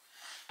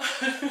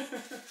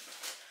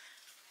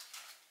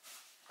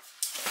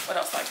 What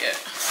else I get?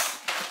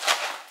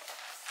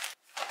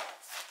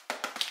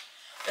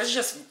 It's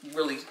just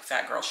really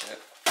fat girl shit.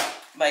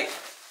 Like,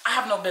 I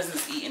have no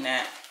business eating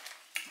that,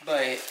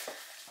 but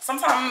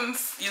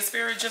sometimes your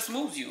spirit just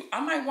moves you.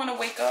 I might want to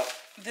wake up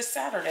this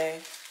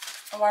Saturday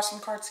and watch some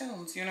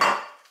cartoons, you know?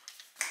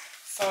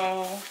 So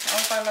I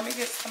was like, let me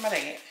get some of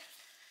that.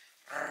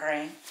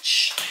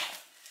 Ranch.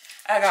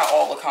 I got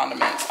all the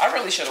condiments. I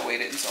really should have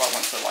waited until I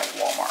went to like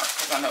Walmart,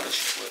 because I know this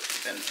shit would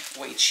have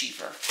been way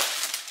cheaper.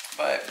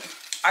 But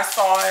I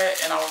saw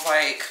it and I was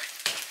like,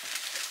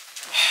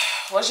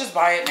 let's just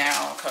buy it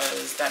now,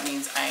 because that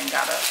means I ain't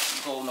gotta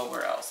go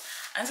nowhere else.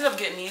 I ended up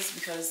getting these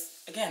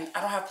because, again, I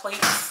don't have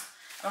plates.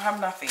 I don't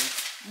have nothing.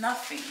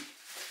 Nothing.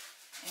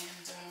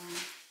 And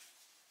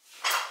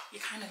you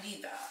kind of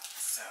need that.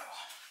 So,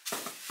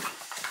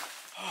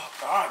 oh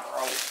God,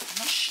 girl,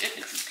 how much shit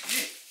did you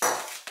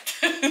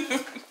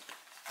get?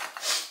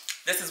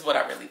 This is what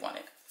I really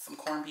wanted. Some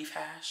corned beef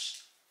hash.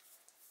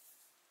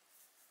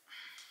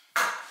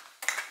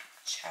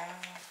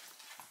 Child.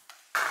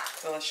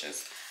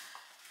 Delicious.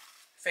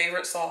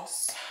 Favorite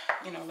sauce,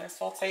 you know, that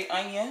sauteed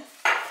onion.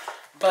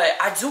 But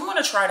I do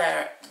want to try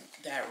that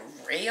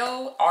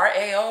Rao,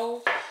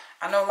 R-A-O.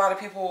 I know a lot of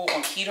people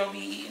on keto be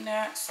eating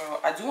that, so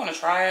I do want to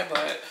try it.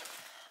 But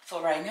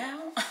for right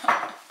now,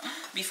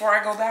 before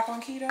I go back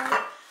on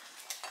keto,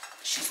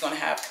 she's gonna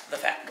have the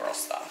fat girl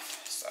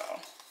stuff. So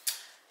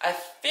I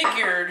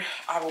figured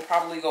I will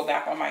probably go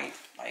back on my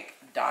like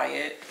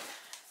diet.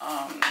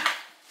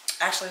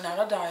 Actually, not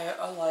a diet,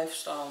 a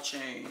lifestyle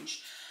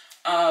change.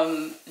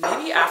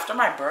 Maybe after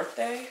my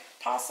birthday,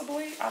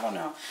 possibly. I don't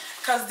know,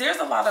 because there's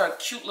a lot of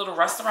cute little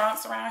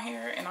restaurants around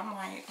here, and I'm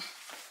like,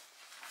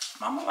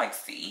 Mama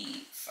likes to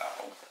eat, so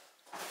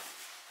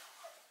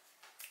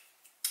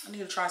I need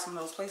to try some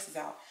of those places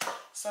out.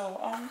 So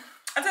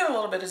I did a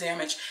little bit of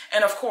damage,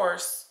 and of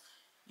course,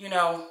 you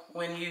know,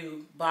 when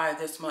you buy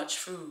this much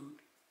food,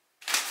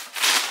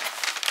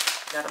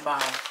 you gotta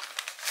buy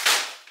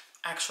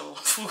actual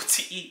food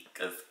to eat,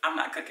 because I'm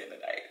not cooking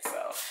tonight.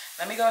 So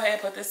let me go ahead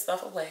and put this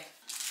stuff away.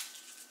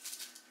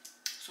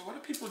 So what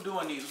do people do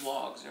in these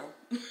vlogs, yo?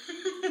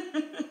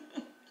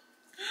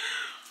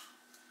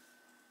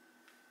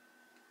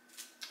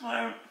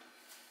 I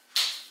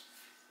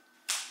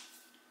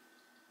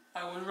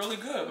was really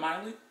good,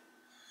 Miley.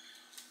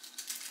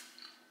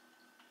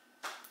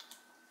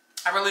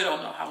 I really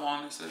don't know how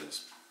long this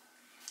is.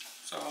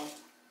 So,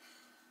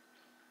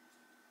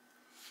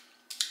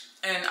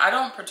 and I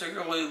don't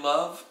particularly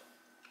love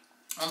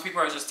when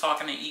people are just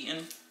talking and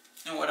eating.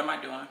 And what am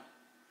I doing?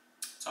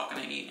 Talking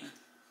and eating.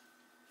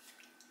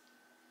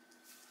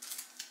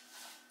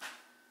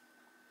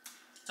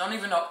 Don't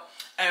even know.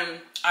 And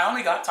I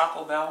only got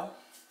Taco Bell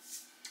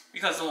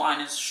because the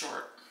line is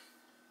short.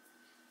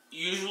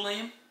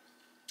 Usually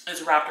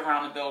it's wrapped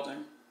around the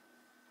building.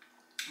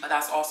 But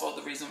that's also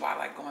the reason why I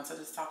like going to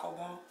this Taco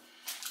Bell,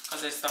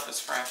 because this stuff is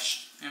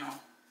fresh, you know.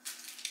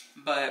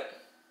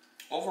 But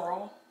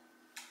overall,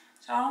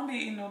 I don't be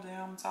eating no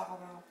damn Taco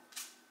Bell.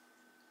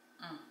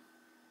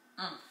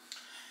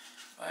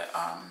 But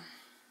I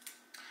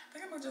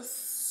think I'm gonna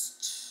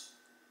just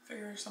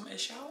figure some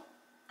ish out.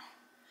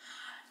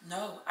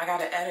 No, I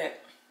gotta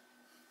edit.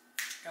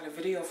 Got a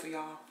video for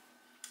y'all.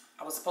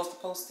 I was supposed to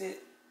post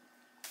it.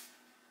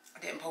 I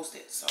didn't post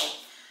it, so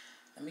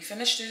let me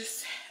finish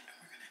this and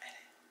we're gonna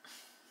edit.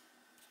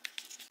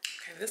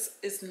 Okay, this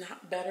is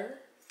not better,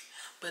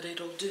 but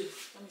it'll do.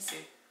 Let me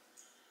see.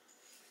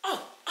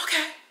 Oh,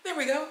 okay, there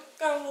we go.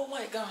 Got a little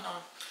light going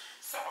on.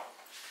 So,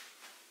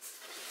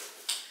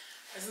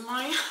 this is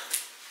my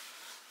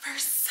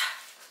first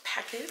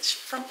package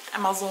from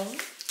Amazon.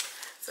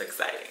 So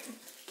exciting.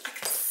 I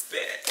can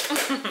spit.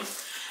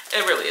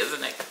 It really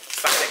isn't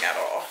exciting at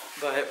all,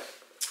 but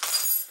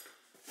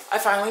I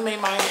finally made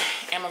my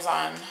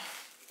Amazon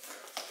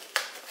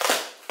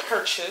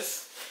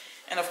purchase.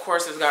 And of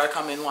course, it's got to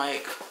come in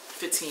like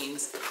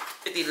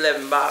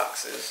 11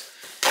 boxes.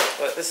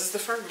 But this is the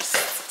first.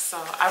 So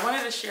I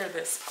wanted to share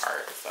this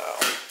part. So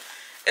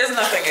it's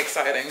nothing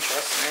exciting,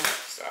 trust me.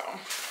 So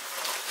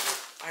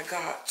I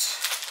got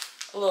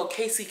a little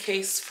casey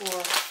case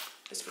for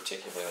this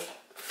particular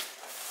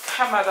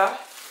camera.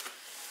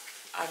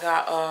 I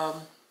got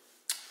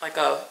like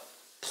a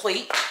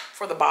plate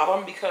for the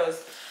bottom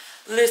because,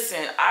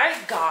 listen, I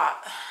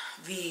got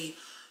the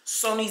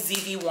Sony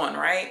ZV-1,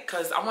 right?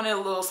 Because I wanted a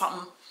little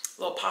something,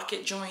 a little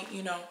pocket joint,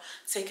 you know,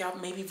 take out,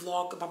 maybe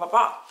vlog, blah, blah,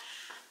 blah.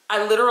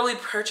 I literally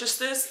purchased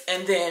this,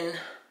 and then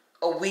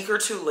a week or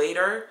two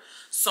later,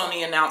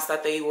 Sony announced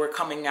that they were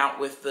coming out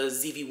with the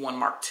ZV-1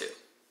 Mark II.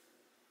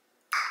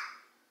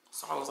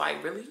 So I was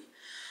like, really?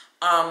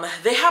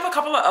 They have a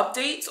couple of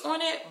updates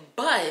on it,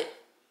 but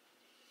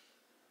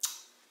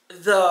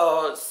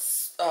the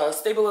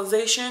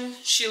stabilization,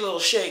 she a little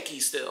shaky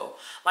still.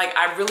 Like,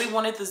 I really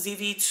wanted the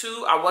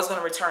ZV-2. I was going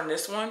to return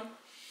this one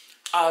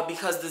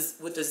because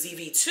with the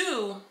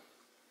ZV-2,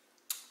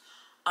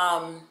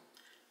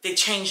 they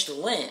changed the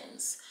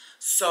lens.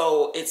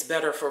 So it's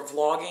better for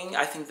vlogging.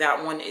 I think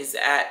that one is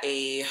at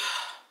a,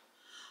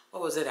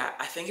 what was it at?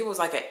 I think it was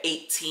like an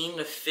 18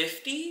 to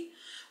 50,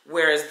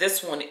 whereas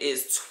this one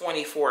is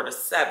 24 to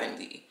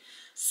 70.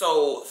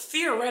 So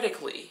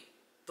theoretically,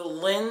 the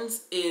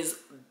lens is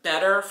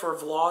better for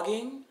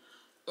vlogging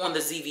on the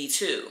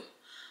ZV-2,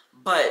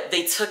 but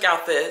they took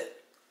out the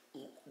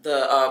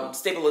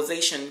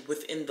stabilization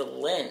within the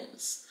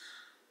lens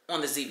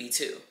on the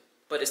ZV-2,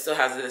 but it still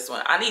has this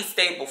one. I need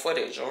stable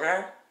footage,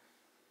 okay?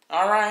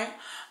 All right.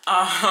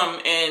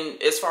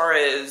 And as far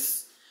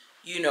as,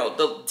 you know,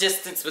 the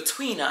distance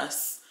between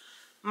us,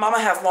 Mama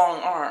has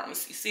long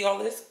arms. You see all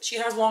this? She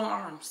has long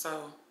arms,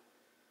 so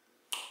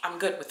I'm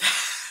good with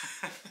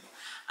that.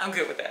 I'm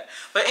good with that.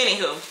 But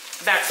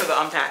anywho, back to the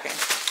unpacking.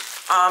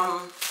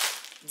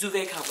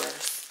 Duvet covers.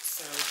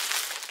 So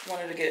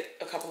wanted to get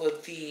a couple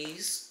of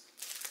these.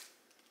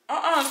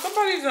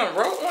 Somebody done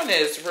wrote on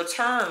this,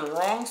 return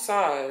wrong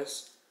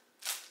size.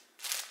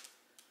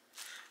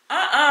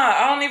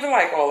 I don't even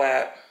like all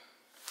that.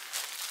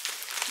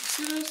 You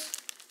see this?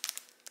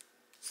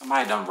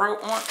 Somebody done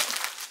wrote on.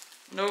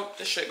 Nope,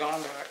 this shit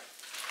gone back.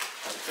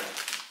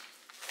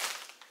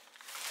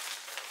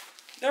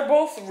 They're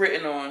both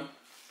written on.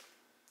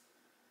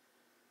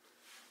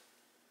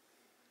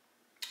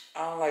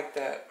 I don't like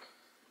that.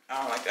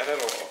 I don't like that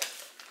at all.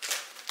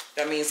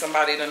 That means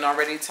somebody done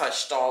already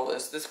touched all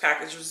this. This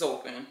package was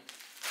open.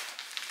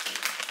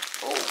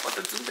 Oh, but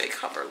the duvet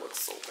cover looks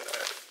so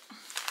good.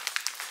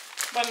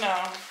 But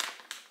no.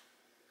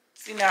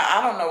 See, now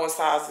I don't know what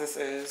size this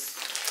is.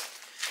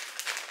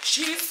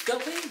 She's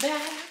going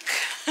back.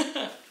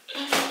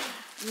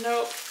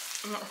 Nope.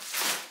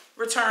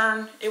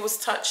 Return. It was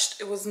touched.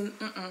 It was,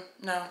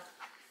 no.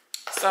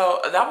 So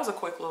that was a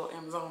quick little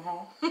Amazon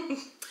haul.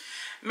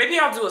 Maybe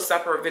I'll do a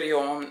separate video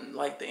on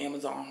like the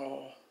Amazon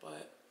haul,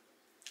 but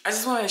I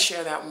just wanted to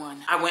share that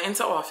one. I went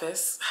into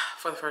office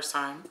for the first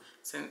time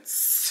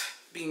since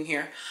being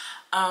here.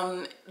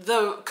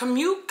 The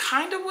commute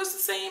kind of was the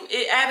same.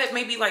 It added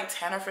maybe like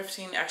 10 or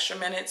 15 extra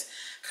minutes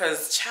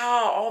because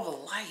child, all the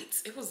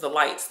lights, it was the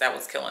lights that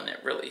was killing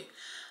it really.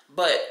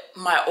 But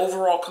my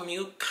overall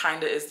commute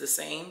kind of is the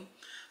same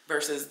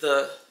versus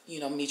the,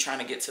 you know, me trying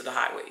to get to the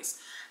highways.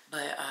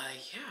 But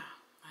yeah,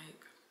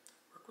 like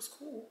work was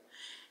cool.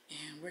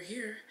 And we're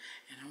here,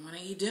 and I want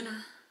to eat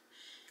dinner.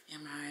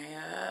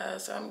 And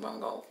so I'm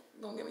gonna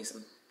get me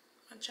some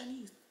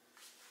Chinese.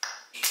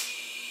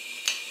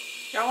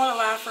 Y'all want to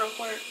laugh real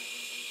quick?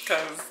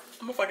 Cause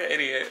I'm a fucking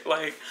idiot.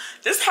 Like,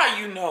 this is how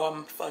you know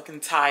I'm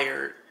fucking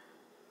tired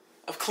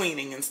of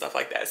cleaning and stuff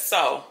like that.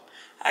 So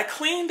I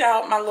cleaned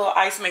out my little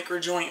ice maker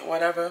joint,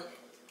 whatever,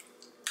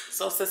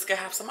 so sis could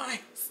have some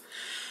ice.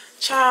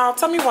 Child,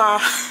 tell me why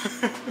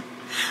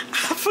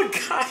I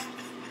forgot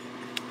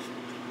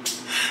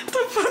to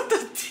put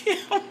the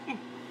damn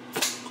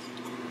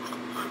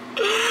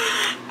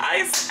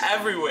ice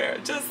everywhere,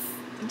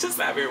 just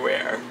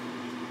everywhere.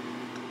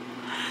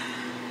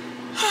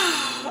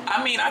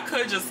 I mean, I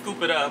could just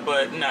scoop it up,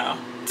 but no.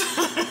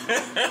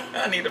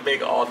 I need a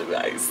big all new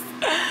ice.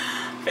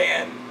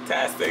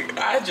 Fantastic.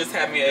 I just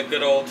had me a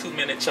good old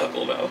 2-minute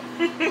chuckle though.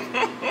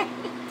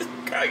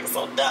 God, you're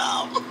so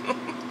dumb.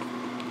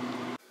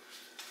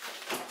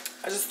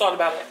 I just thought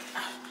about it.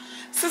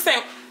 Sis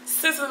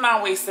is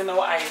not wasting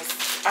no ice.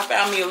 I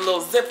found me a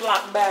little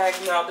Ziploc bag.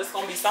 No, this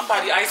gonna be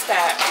somebody's ice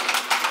pack.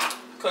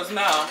 Cause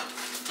no.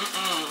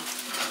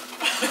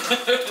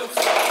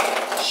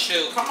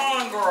 Shoot, come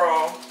on,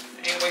 girl.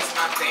 Ain't wasting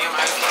my damn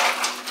ice pack.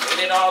 Did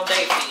it all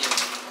day for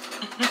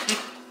you.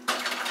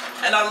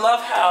 And I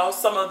love how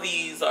some of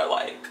these are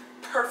like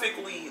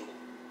perfectly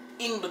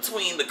in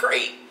between the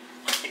crate.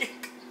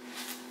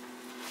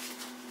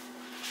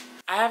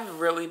 I have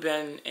really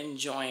been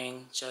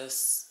enjoying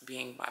just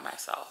being by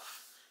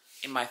myself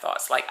in my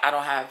thoughts. Like, I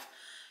don't have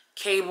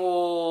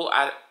cable.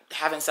 I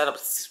haven't set up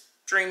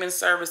streaming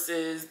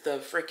services. I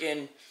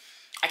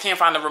can't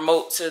find the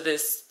remote to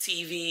this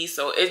TV.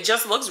 So it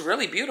just looks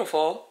really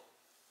beautiful.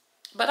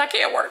 But I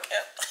can't work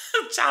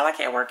it. Child, I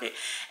can't work it.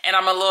 And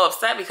I'm a little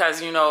upset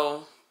because, you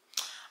know,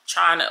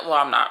 well,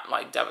 I'm not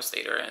like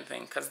devastated or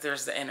anything because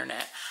there's the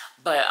internet.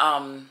 But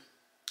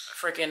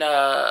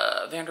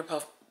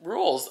Vanderpump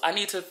Rules. I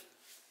need to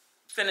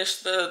finish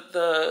the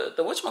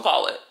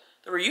whatchamacallit,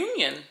 the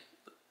reunion.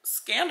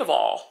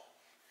 Scandival.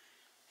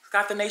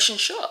 Got the nation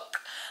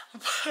shook.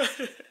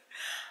 But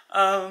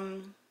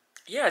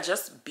yeah,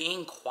 just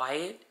being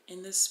quiet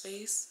in this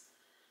space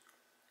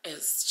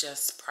is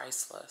just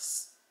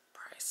priceless.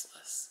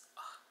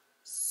 Oh,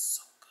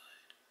 so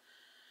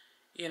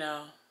good. You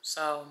know,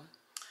 so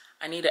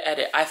I need to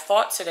edit. I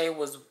thought today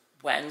was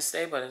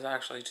Wednesday, but it's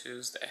actually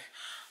Tuesday.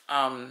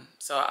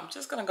 So I'm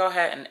just gonna go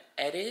ahead and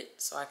edit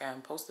so I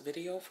can post a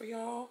video for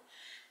y'all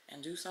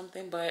and do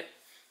something. But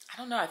I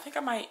don't know, I think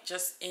I might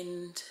just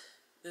end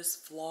this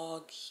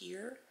vlog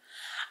here.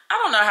 I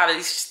don't know how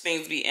these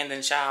things be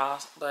ending,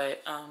 child,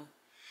 but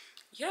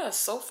yeah,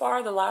 so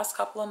far the last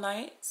couple of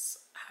nights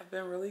have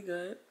been really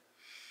good.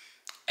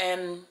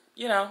 And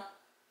you know,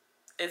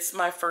 it's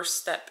my first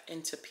step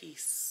into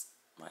peace.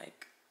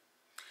 Like,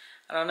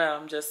 I don't know,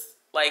 I'm just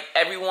like,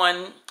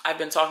 everyone I've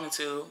been talking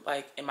to,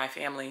 like in my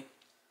family,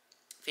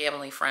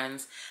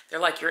 friends, they're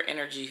like, your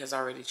energy has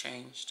already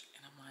changed.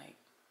 And I'm like,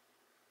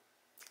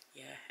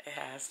 it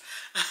has.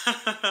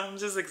 I'm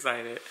just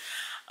excited.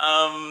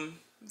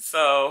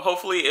 So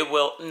hopefully it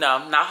will,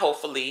 no, not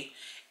hopefully,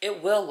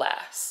 it will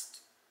last.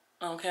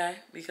 Okay?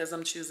 Because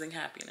I'm choosing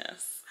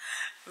happiness.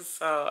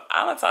 So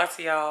I'm gonna talk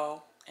to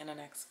y'all in the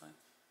next one.